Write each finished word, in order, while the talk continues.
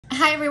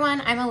Hi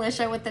everyone, I'm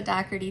Alicia with the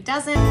Dougherty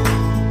Dozen.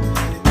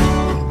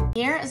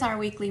 Here is our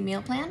weekly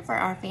meal plan for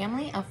our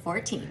family of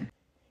 14.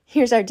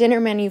 Here's our dinner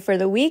menu for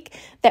the week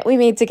that we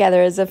made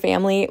together as a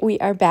family. We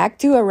are back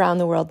to Around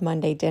the World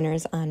Monday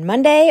dinners on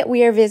Monday.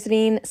 We are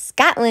visiting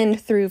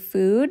Scotland through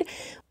food.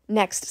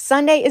 Next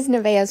Sunday is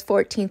Nevaeh's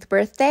 14th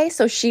birthday,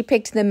 so she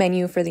picked the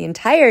menu for the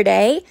entire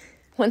day.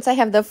 Once I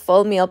have the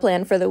full meal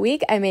plan for the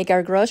week, I make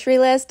our grocery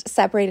list,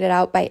 separate it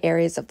out by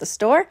areas of the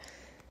store.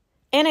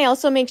 And I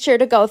also make sure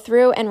to go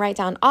through and write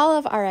down all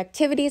of our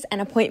activities and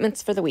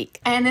appointments for the week.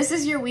 And this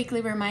is your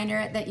weekly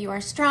reminder that you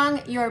are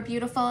strong, you are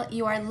beautiful,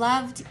 you are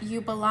loved, you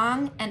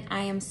belong, and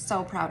I am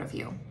so proud of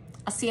you.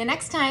 I'll see you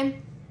next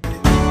time.